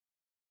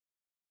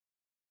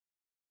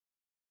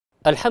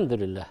الحمد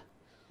لله.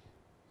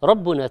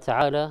 ربنا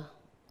تعالى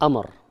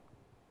أمر: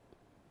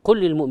 قل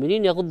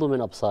للمؤمنين يغضوا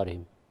من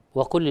أبصارهم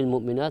وقل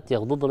للمؤمنات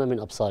يغضضن من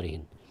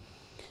أبصارهن.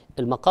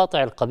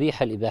 المقاطع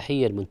القبيحة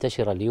الإباحية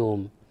المنتشرة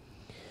اليوم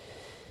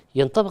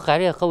ينطبق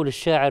عليها قول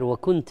الشاعر: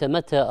 وكنت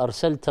متى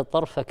أرسلت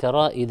طرفك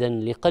رائدا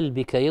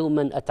لقلبك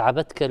يوما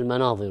أتعبتك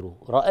المناظر،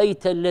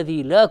 رأيت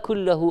الذي لا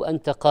كله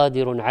أنت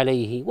قادر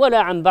عليه ولا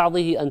عن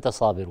بعضه أنت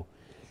صابر.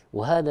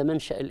 وهذا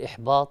منشأ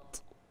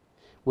الإحباط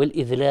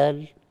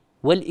والإذلال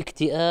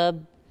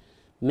والاكتئاب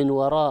من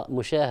وراء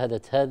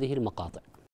مشاهدة هذه المقاطع.